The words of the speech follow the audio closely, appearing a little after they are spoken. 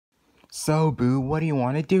So, Boo, what do you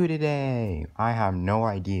want to do today? I have no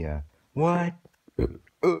idea. What?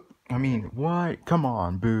 What? Come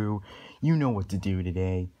on, Boo. You know what to do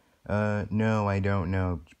today. No, I don't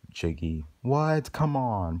know, Chicky. What? Come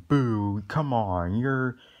on, Boo. Come on.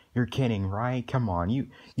 You're kidding, right? Come on. You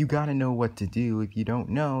gotta know what to do. If you don't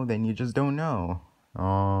know, then you just don't know.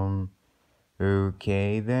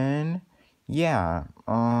 Okay then. Yeah.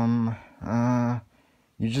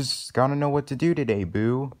 You just gotta know what to do today,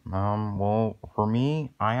 Boo. Well, for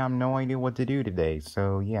me, I have no idea what to do today,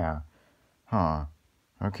 so yeah. Huh.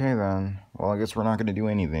 Okay then. Well, I guess we're not gonna do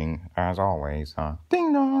anything, as always, huh?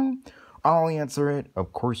 Ding dong! I'll answer it.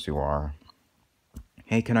 Of course you are.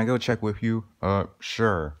 Hey, can I go check with you?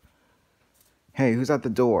 Sure. Hey, who's at the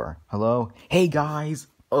door? Hello? Hey, guys!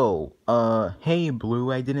 Oh, hey,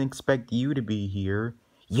 Blue, I didn't expect you to be here.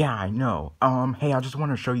 Yeah, I know. Hey, I just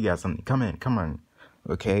want to show you guys something. Come in, come on.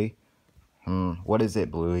 Okay? What is it,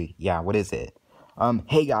 Bluey? Yeah, what is it?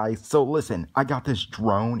 Hey guys, so listen, I got this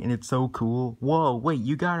drone and it's so cool. Whoa, wait,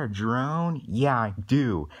 you got a drone? Yeah, I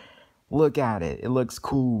do. Look at it. It looks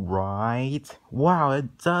cool, right? Wow,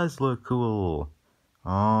 it does look cool.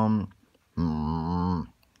 That's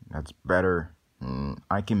better.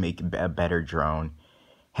 I can make a better drone.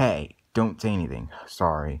 Hey, don't say anything.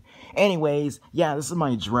 Sorry. Anyways, yeah, this is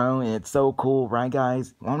my drone, and it's so cool, right,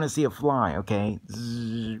 guys? I want to see it fly, okay?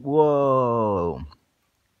 Whoa.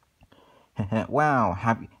 Wow.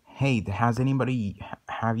 Have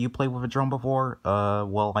you played with a drone before?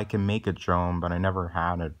 Well, I can make a drone, but I never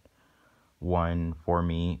had one for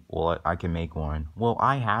me. Well, I can make one. Well,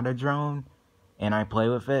 I had a drone, and I play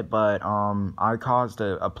with it, but, I caused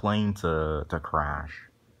a plane to crash.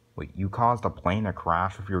 Wait, you caused a plane to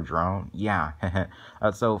crash with your drone? Yeah,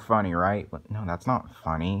 that's so funny, right? No, that's not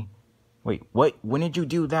funny. Wait, what? When did you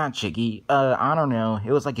do that, Chicky? I don't know.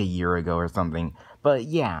 It was like a year ago or something. But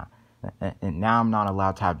yeah, and now I'm not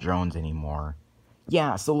allowed to have drones anymore.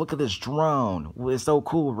 Yeah, so look at this drone. It's so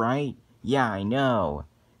cool, right? Yeah, I know.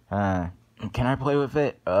 Can I play with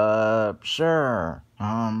it? Sure.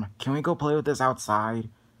 Can we go play with this outside?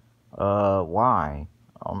 Why?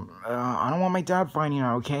 I don't want my dad finding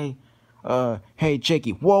out, okay? Hey,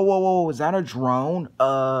 Chicky. Whoa, is that a drone?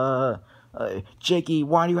 Chicky,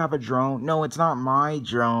 why do you have a drone? No, it's not my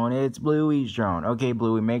drone. It's Bluey's drone. Okay,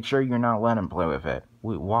 Bluey, make sure you're not letting him play with it.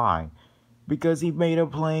 Wait, why? Because he made a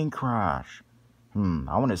plane crash.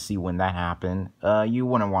 I want to see when that happened. You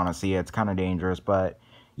wouldn't want to see it. It's kind of dangerous, but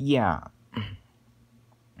yeah.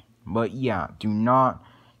 But yeah, do not...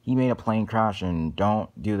 He made a plane crash and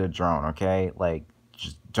don't do the drone, okay? Like,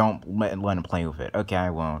 just don't let him play with it. Okay, I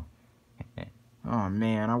won't. Oh,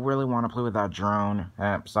 man, I really want to play with that drone.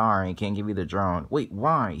 Sorry, can't give you the drone. Wait,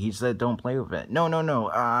 why? He said don't play with it. No,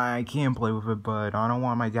 I can play with it, but I don't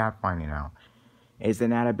want my dad finding out. Isn't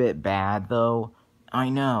that a bit bad, though? I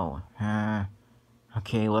know.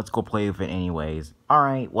 Okay, let's go play with it anyways.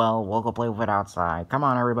 Alright, well, we'll go play with it outside. Come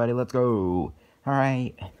on, everybody, let's go.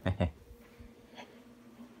 Alright.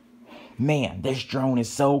 Man, this drone is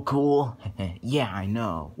so cool. Yeah, I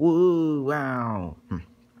know. Woo, wow.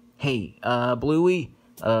 Hey, Bluey?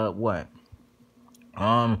 What?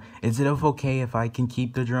 Is it okay if I can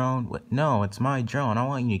keep the drone? What? No, it's my drone. I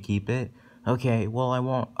want you to keep it. Okay, well, I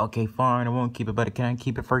won't. Okay, fine, I won't keep it, but can I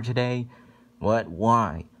keep it for today? What?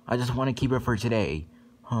 Why? I just want to keep it for today.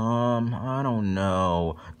 I don't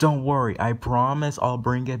know. Don't worry, I promise I'll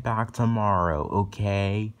bring it back tomorrow,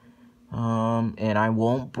 okay? And I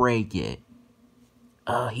won't break it.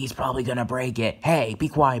 He's probably gonna break it. Hey, be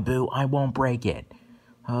quiet, Boo. I won't break it.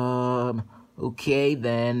 Okay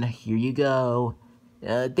then. Here you go.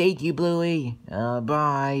 Thank you, Bluey.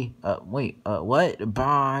 Bye. Wait, what?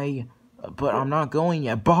 Bye. But I'm not going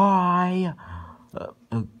yet. Bye.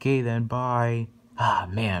 Okay then, bye. Ah,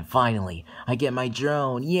 man, finally. I get my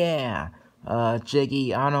drone. Yeah.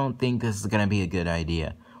 Chicky, I don't think this is gonna be a good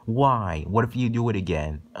idea. Why? What if you do it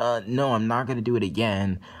again? No, I'm not gonna do it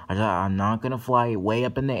again. I'm not gonna fly it way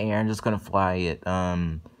up in the air. I'm just gonna fly it, a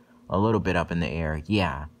little bit up in the air.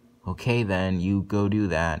 Yeah. Okay, then. You go do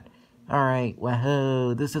that. Alright.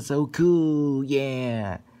 Wahoo. This is so cool.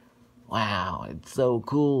 Yeah. Wow. It's so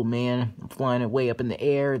cool, man. I'm flying it way up in the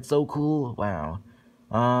air. It's so cool. Wow.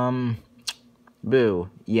 Boo.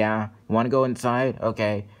 Yeah. You wanna go inside?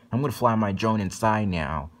 Okay. I'm gonna fly my drone inside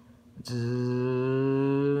now.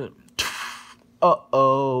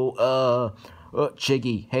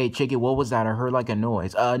 Chicky. Hey, Chicky, what was that? I heard like a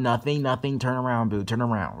noise. Nothing. Turn around, Boo. Turn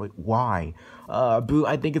around. Wait, why? Boo,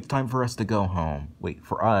 I think it's time for us to go home. Wait,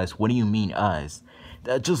 for us? What do you mean, us?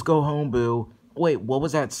 Just go home, Boo. Wait, what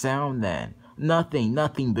was that sound then?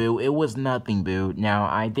 Nothing, Boo. It was nothing, Boo. Now,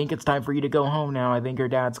 I think it's time for you to go home now. I think your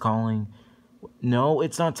dad's calling. No,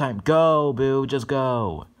 it's not time. Go, Boo. Just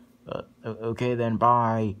go. Okay, then,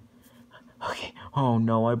 bye. Okay. Oh,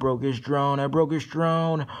 no, I broke his drone. Oh,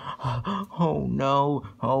 no.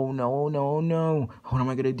 Oh, no, no, no. What am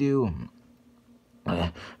I gonna do?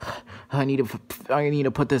 I need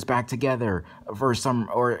to put this back together for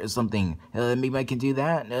something. Maybe I can do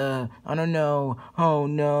that. I don't know. Oh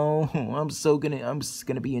no, I'm just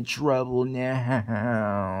gonna be in trouble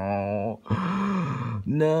now.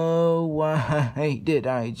 No, why did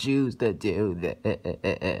I choose to do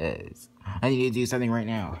this? I need to do something right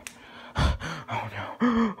now.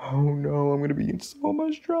 Oh no, I'm gonna be in so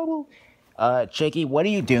much trouble. Chicky, what are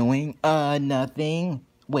you doing? Nothing.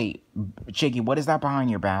 Wait, Chicky, what is that behind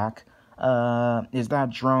your back? Is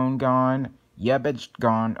that drone gone? Yep, it's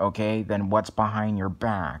gone. Okay, then what's behind your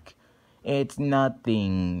back? It's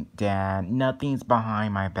nothing, Dad. Nothing's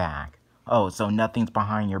behind my back. Oh, so nothing's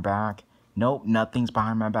behind your back? Nope, nothing's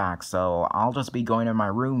behind my back. So I'll just be going to my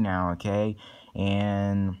room now, okay?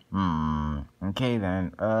 And, okay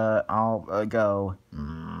then, I'll go.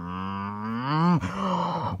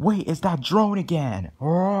 Wait, it's that drone again.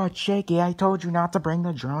 Oh, Chicky, I told you not to bring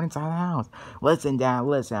the drone inside the house. Listen, Dad,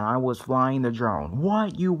 listen, I was flying the drone.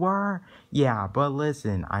 What, you were? Yeah, but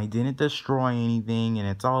listen, I didn't destroy anything and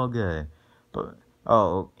it's all good. But,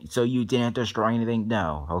 oh, so you didn't destroy anything?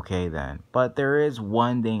 No, okay then. But there is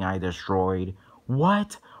one thing I destroyed.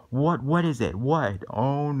 What? What is it? What?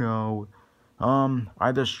 Oh no.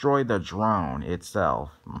 I destroyed the drone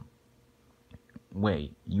itself.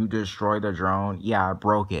 Wait, you destroyed the drone? Yeah, I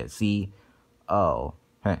broke it, see? Oh,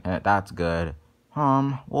 that's good.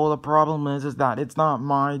 Well, the problem is that it's not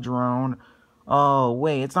my drone. Oh,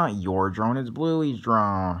 wait, it's not your drone, it's Bluey's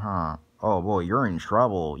drone, huh? Oh, boy, you're in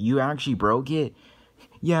trouble. You actually broke it?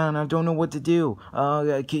 Yeah, and I don't know what to do.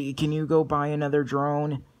 Can you go buy another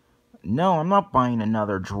drone? No, I'm not buying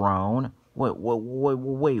another drone. Wait,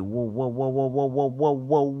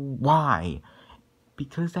 why?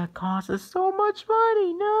 Because that costs us so much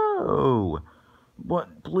money, no!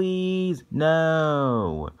 But please,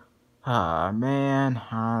 no! Ah, man,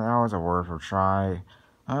 that was a worth a try.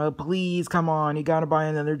 Please, come on, you gotta buy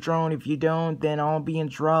another drone. If you don't, then I'll be in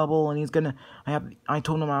trouble, and I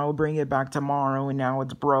told him I would bring it back tomorrow, and now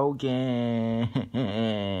it's broken.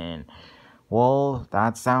 Well,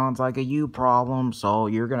 that sounds like a you problem, so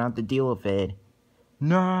you're gonna have to deal with it.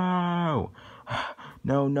 No!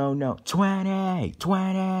 No. 20!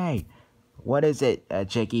 What is it,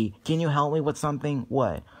 Chicky? Can you help me with something?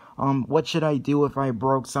 What? What should I do if I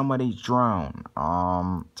broke somebody's drone?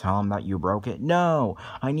 Tell them that you broke it? No!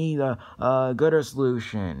 I need a gooder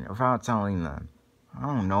solution without telling them. I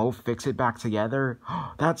don't know, fix it back together?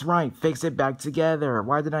 That's right, fix it back together.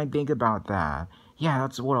 Why didn't I think about that? Yeah,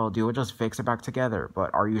 that's what I'll do. I'll just fix it back together.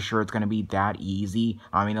 But are you sure it's gonna be that easy?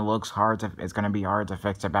 I mean, it's gonna be hard to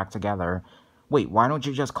fix it back together. Wait, why don't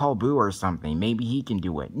you just call Boo or something? Maybe he can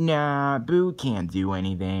do it. Nah, Boo can't do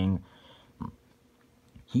anything.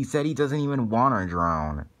 He said he doesn't even want a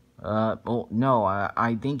drone. Well, no,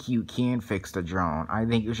 I think you can fix the drone. I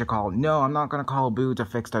think you should call... No, I'm not gonna call Boo to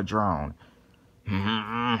fix the drone.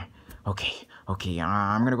 Okay,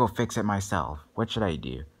 I'm gonna go fix it myself. What should I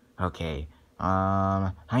do? Okay,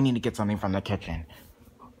 I need to get something from the kitchen.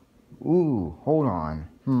 Ooh, hold on.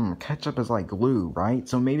 Ketchup is like glue, right?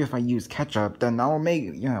 So maybe if I use ketchup, then that'll make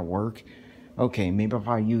it, work. Okay, maybe if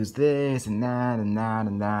I use this and that and that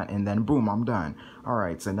and that, and then boom, I'm done.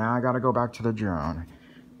 Alright, so now I gotta go back to the drone.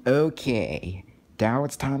 Okay, now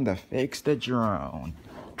it's time to fix the drone.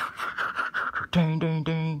 Ding, ding,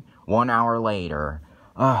 ding. 1 hour later.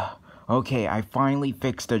 Okay, I finally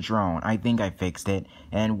fixed the drone. I think I fixed it.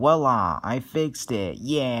 And voila, I fixed it.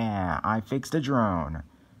 Yeah, I fixed the drone.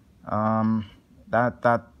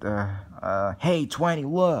 Hey, 20,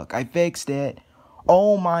 look, I fixed it.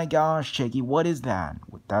 Oh my gosh, Chicky, what is that?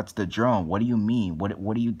 That's the drone. What do you mean?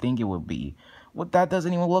 What do you think it would be? What, that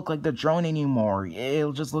doesn't even look like the drone anymore.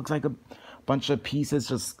 It just looks like a bunch of pieces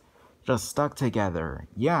just stuck together.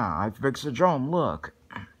 Yeah, I fixed the drone, look.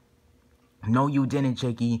 No, you didn't,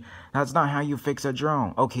 Chicky. That's not how you fix a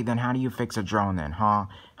drone. Okay, then how do you fix a drone then, huh?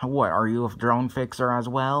 What, are you a drone fixer as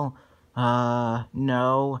well?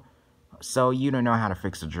 No. So you don't know how to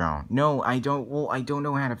fix a drone. No, I don't. Well, I don't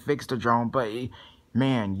know how to fix the drone, but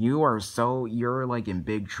man, you're like in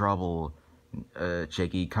big trouble,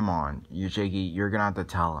 Chicky. Come on, Chicky, you're gonna have to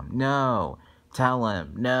tell him. No, tell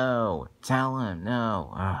him. No, tell him.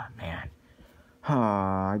 No. Man.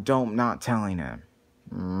 I'm not telling him.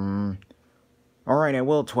 Alright, I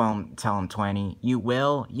will tell him 20. You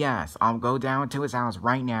will? Yes, I'll go down to his house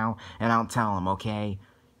right now, and I'll tell him, okay?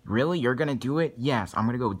 Really? You're gonna do it? Yes, I'm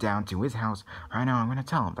gonna go down to his house right now. I'm gonna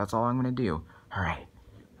tell him. That's all I'm gonna do. Alright.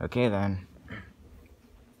 Okay, then.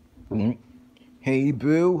 Hey,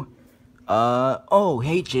 Boo. Oh,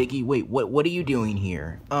 hey, Chicky. Wait, what are you doing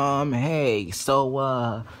here? Hey,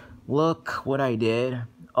 so, look what I did.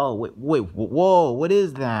 Oh, whoa, what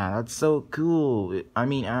is that? That's so cool. I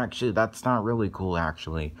mean, actually, that's not really cool,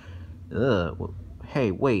 actually.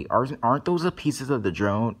 Hey, wait, aren't those the pieces of the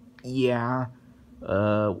drone? Yeah.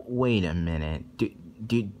 Wait a minute.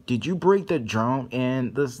 Did you break the drone?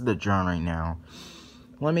 And this is the drone right now.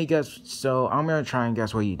 Let me guess. So I'm gonna try and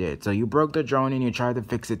guess what you did. So you broke the drone and you tried to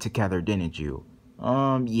fix it together, didn't you?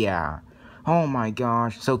 Yeah. Oh my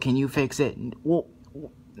gosh. So can you fix it? Well,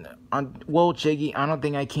 Chicky, I don't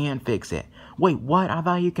think I can fix it. Wait, what? I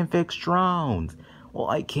thought you can fix drones. Well,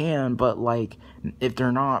 I can, but like, if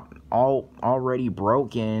they're not already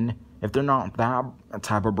broken, if they're not that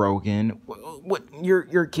type of broken, what?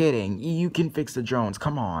 You're kidding. You can fix the drones.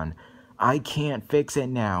 Come on. I can't fix it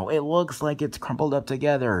now. It looks like it's crumpled up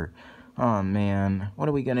together. Oh man, what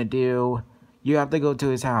are we gonna do? You have to go to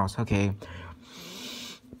his house. Okay.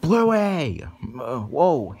 Bluey!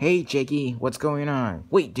 Whoa, hey Chicky, what's going on?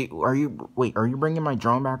 Wait, are you bringing my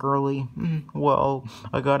drone back early? Well,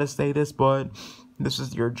 I gotta say this, but this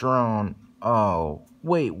is your drone. Oh,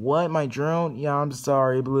 wait, what? My drone? Yeah, I'm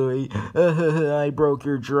sorry, Bluey. I broke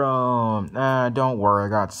your drone. Don't worry, I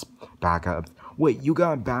got backup. Wait, you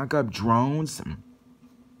got backup drones?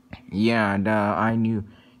 Yeah, and I knew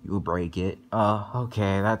you would break it.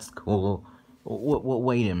 Okay, that's cool.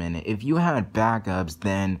 Wait a minute. If you had backups,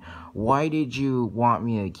 then why did you want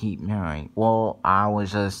me to keep mine? Well, I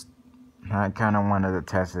kind of wanted to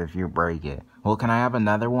test it if you break it. Well, can I have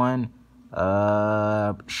another one?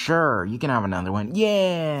 Sure, you can have another one.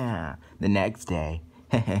 Yeah! The next day.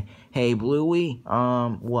 Hey, Bluey,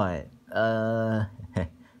 what?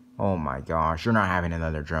 Oh my gosh, you're not having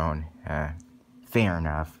another drone. Fair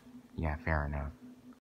enough. Yeah, fair enough.